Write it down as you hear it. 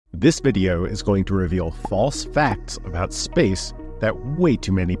This video is going to reveal false facts about space that way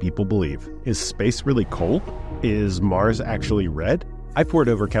too many people believe. Is space really cold? Is Mars actually red? I pored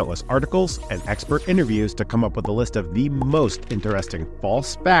over countless articles and expert interviews to come up with a list of the most interesting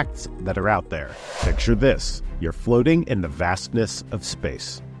false facts that are out there. Picture this: you're floating in the vastness of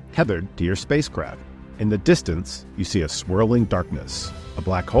space, tethered to your spacecraft. In the distance, you see a swirling darkness, a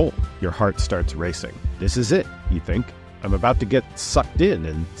black hole. Your heart starts racing. This is it, you think. I'm about to get sucked in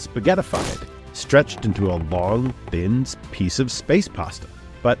and spaghettified, stretched into a long, thin piece of space pasta.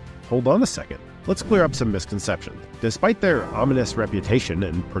 But hold on a second. Let's clear up some misconceptions. Despite their ominous reputation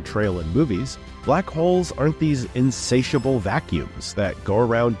and portrayal in movies, black holes aren't these insatiable vacuums that go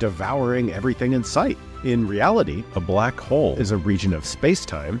around devouring everything in sight. In reality, a black hole is a region of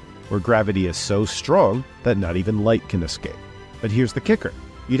space-time where gravity is so strong that not even light can escape. But here's the kicker.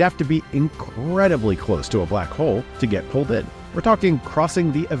 You'd have to be incredibly close to a black hole to get pulled in. We're talking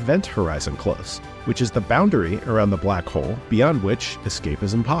crossing the event horizon close, which is the boundary around the black hole beyond which escape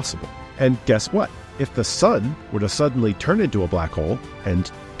is impossible. And guess what? If the sun were to suddenly turn into a black hole,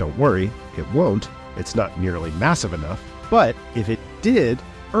 and don't worry, it won't, it's not nearly massive enough, but if it did,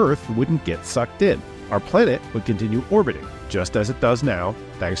 Earth wouldn't get sucked in. Our planet would continue orbiting, just as it does now,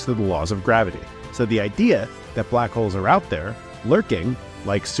 thanks to the laws of gravity. So the idea that black holes are out there, lurking,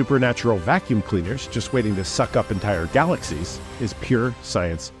 like supernatural vacuum cleaners just waiting to suck up entire galaxies, is pure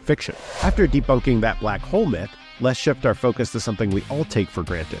science fiction. After debunking that black hole myth, let's shift our focus to something we all take for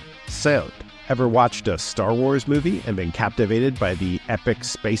granted: sound. Ever watched a Star Wars movie and been captivated by the epic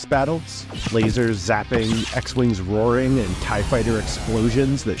space battles? Lasers zapping, X-Wings roaring, and TIE fighter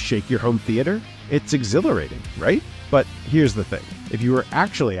explosions that shake your home theater? It's exhilarating, right? But here's the thing. If you were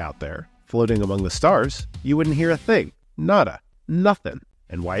actually out there, floating among the stars, you wouldn't hear a thing. Nada. Nothing.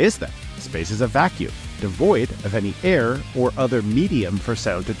 And why is that? Space is a vacuum, devoid of any air or other medium for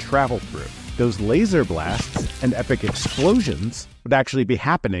sound to travel through. Those laser blasts and epic explosions would actually be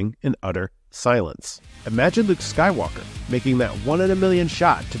happening in utter silence. Imagine Luke Skywalker making that 1 in a million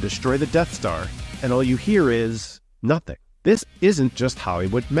shot to destroy the Death Star, and all you hear is nothing. This isn't just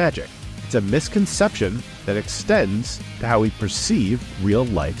Hollywood magic. It's a misconception that extends to how we perceive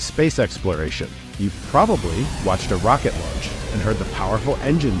real-life space exploration. You've probably watched a rocket launch and heard the powerful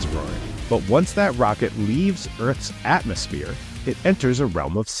engines roaring. But once that rocket leaves Earth's atmosphere, it enters a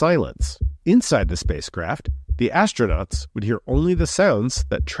realm of silence. Inside the spacecraft, the astronauts would hear only the sounds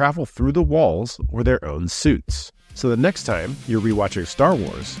that travel through the walls or their own suits. So the next time you're rewatching Star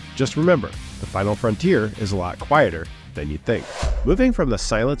Wars, just remember, the final frontier is a lot quieter than you think. Moving from the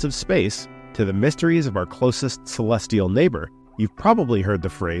silence of space to the mysteries of our closest celestial neighbor, you've probably heard the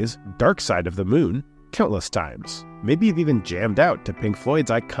phrase "dark side of the moon" countless times. Maybe you've even jammed out to Pink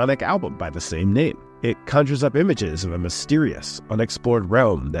Floyd's iconic album by the same name. It conjures up images of a mysterious, unexplored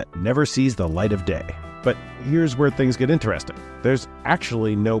realm that never sees the light of day. But here's where things get interesting. There's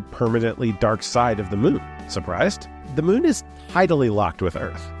actually no permanently dark side of the moon. Surprised? The moon is tidally locked with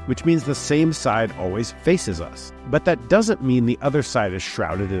Earth, which means the same side always faces us. But that doesn't mean the other side is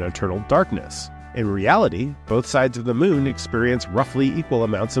shrouded in eternal darkness. In reality, both sides of the moon experience roughly equal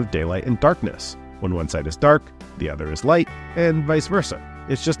amounts of daylight and darkness. When one side is dark, the other is light, and vice versa.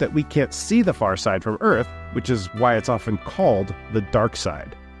 It's just that we can't see the far side from Earth, which is why it's often called the dark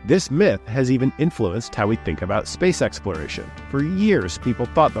side. This myth has even influenced how we think about space exploration. For years, people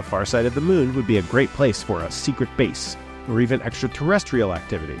thought the far side of the moon would be a great place for a secret base, or even extraterrestrial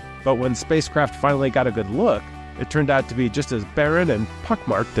activity. But when spacecraft finally got a good look, it turned out to be just as barren and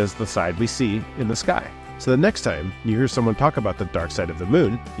pockmarked as the side we see in the sky. So the next time you hear someone talk about the dark side of the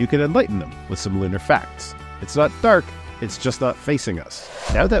moon, you can enlighten them with some lunar facts. It's not dark, it's just not facing us.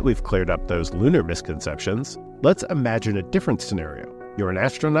 Now that we've cleared up those lunar misconceptions, let's imagine a different scenario. You're an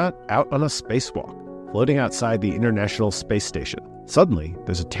astronaut out on a spacewalk, floating outside the International Space Station. Suddenly,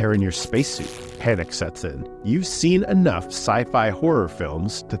 there's a tear in your spacesuit. Panic sets in. You've seen enough sci-fi horror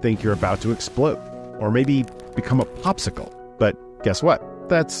films to think you're about to explode, or maybe become a popsicle. But guess what?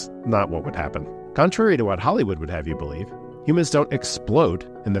 That's not what would happen. Contrary to what Hollywood would have you believe, humans don't explode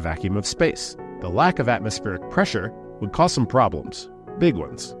in the vacuum of space. The lack of atmospheric pressure would cause some problems, big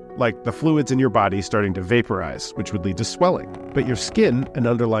ones, like the fluids in your body starting to vaporize, which would lead to swelling. But your skin and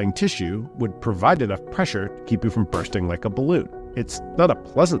underlying tissue would provide enough pressure to keep you from bursting like a balloon. It's not a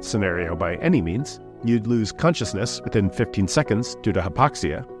pleasant scenario by any means. You'd lose consciousness within 15 seconds due to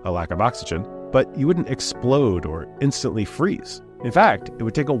hypoxia, a lack of oxygen, but you wouldn't explode or instantly freeze. In fact, it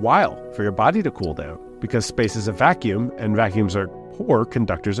would take a while for your body to cool down because space is a vacuum and vacuums are poor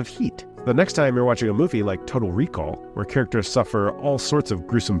conductors of heat. The next time you're watching a movie like Total Recall, where characters suffer all sorts of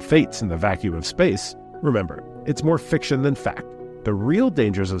gruesome fates in the vacuum of space, remember, it's more fiction than fact. The real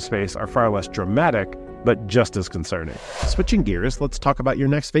dangers of space are far less dramatic, but just as concerning. Switching gears, let's talk about your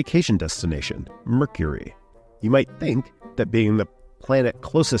next vacation destination, Mercury. You might think that being the planet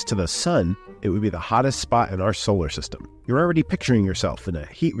closest to the sun, it would be the hottest spot in our solar system. You're already picturing yourself in a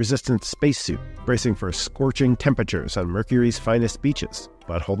heat-resistant spacesuit, bracing for scorching temperatures on Mercury's finest beaches.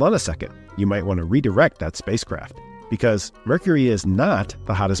 But hold on a second, you might want to redirect that spacecraft, because Mercury is not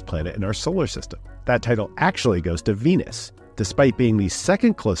the hottest planet in our solar system. That title actually goes to Venus. Despite being the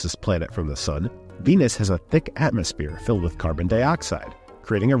second closest planet from the sun, Venus has a thick atmosphere filled with carbon dioxide,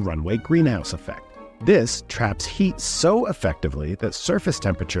 creating a runaway greenhouse effect. This traps heat so effectively that surface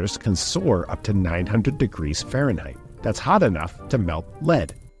temperatures can soar up to 900 degrees Fahrenheit. That's hot enough to melt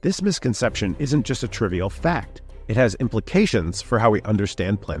lead. This misconception isn't just a trivial fact. It has implications for how we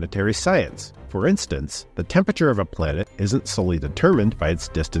understand planetary science. For instance, the temperature of a planet isn't solely determined by its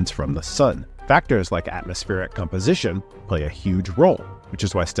distance from the sun. Factors like atmospheric composition play a huge role, which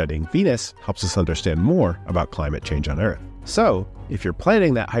is why studying Venus helps us understand more about climate change on Earth. So, if you're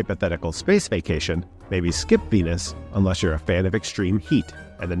planning that hypothetical space vacation, maybe skip Venus unless you're a fan of extreme heat.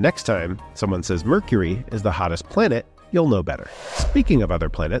 And the next time someone says Mercury is the hottest planet, you'll know better. Speaking of other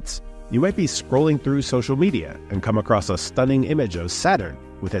planets, you might be scrolling through social media and come across a stunning image of Saturn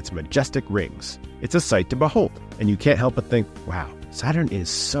with its majestic rings. It's a sight to behold, and you can't help but think, wow, Saturn is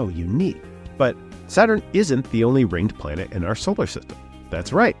so unique. But Saturn isn't the only ringed planet in our solar system.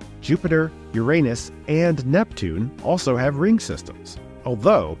 That's right, Jupiter, Uranus, and Neptune also have ring systems,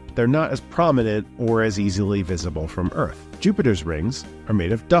 although they're not as prominent or as easily visible from Earth. Jupiter's rings are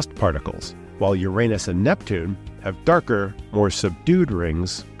made of dust particles, while Uranus and Neptune have darker, more subdued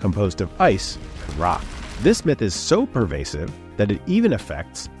rings composed of ice and rock. This myth is so pervasive that it even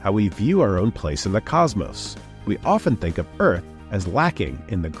affects how we view our own place in the cosmos. We often think of Earth as lacking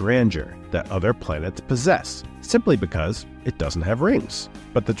in the grandeur that other planets possess, simply because it doesn't have rings.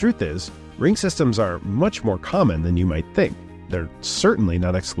 But the truth is, ring systems are much more common than you might think. They're certainly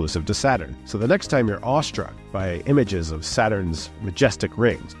not exclusive to Saturn. So the next time you're awestruck by images of Saturn's majestic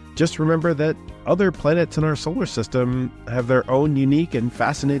rings, just remember that other planets in our solar system have their own unique and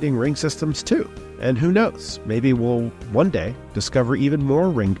fascinating ring systems too. And who knows, maybe we'll one day discover even more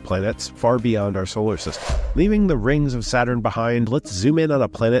ringed planets far beyond our solar system. Leaving the rings of Saturn behind, let's zoom in on a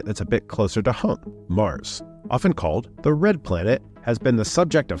planet that's a bit closer to home, Mars. Often called the Red Planet, has been the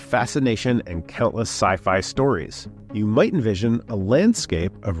subject of fascination and countless sci-fi stories. You might envision a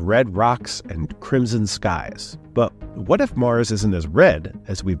landscape of red rocks and crimson skies. But what if Mars isn't as red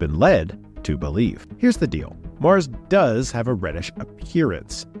as we've been led to believe? Here's the deal. Mars does have a reddish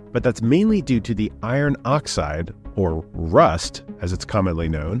appearance, but that's mainly due to the iron oxide, or rust as it's commonly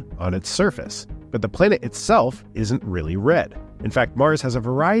known, on its surface. But the planet itself isn't really red. In fact, Mars has a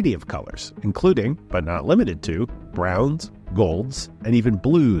variety of colors, including, but not limited to, browns, golds, and even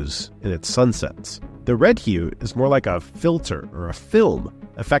blues in its sunsets. The red hue is more like a filter or a film,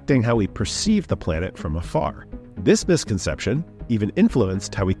 affecting how we perceive the planet from afar. This misconception even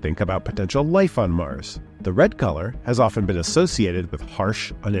influenced how we think about potential life on Mars. The red color has often been associated with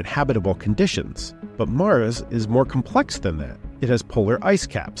harsh, uninhabitable conditions, but Mars is more complex than that. It has polar ice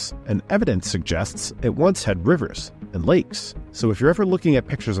caps, and evidence suggests it once had rivers and lakes. So if you're ever looking at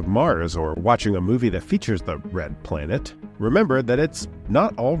pictures of Mars or watching a movie that features the red planet, remember that it's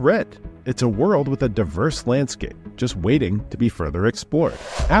not all red. It's a world with a diverse landscape, just waiting to be further explored.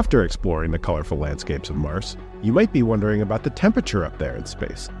 After exploring the colorful landscapes of Mars, you might be wondering about the temperature up there in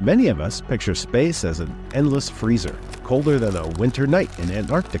space. Many of us picture space as an endless freezer, colder than a winter night in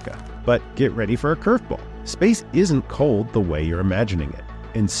Antarctica. But get ready for a curveball. Space isn't cold the way you're imagining it.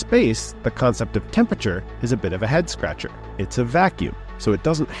 In space, the concept of temperature is a bit of a head-scratcher. It's a vacuum, so it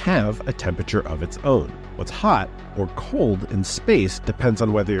doesn't have a temperature of its own. What's hot or cold in space depends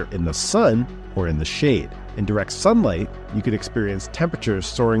on whether you're in the sun or in the shade. In direct sunlight, you could experience temperatures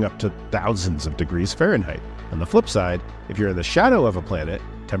soaring up to thousands of degrees Fahrenheit. On the flip side, if you're in the shadow of a planet,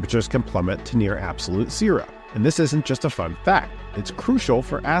 temperatures can plummet to near absolute zero. And this isn't just a fun fact, it's crucial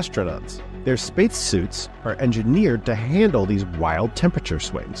for astronauts. Their spacesuits are engineered to handle these wild temperature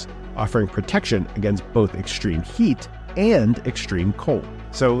swings, offering protection against both extreme heat and extreme cold.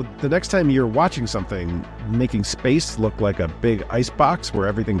 So the next time you're watching something making space look like a big icebox where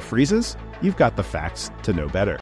everything freezes, you've got the facts to know better.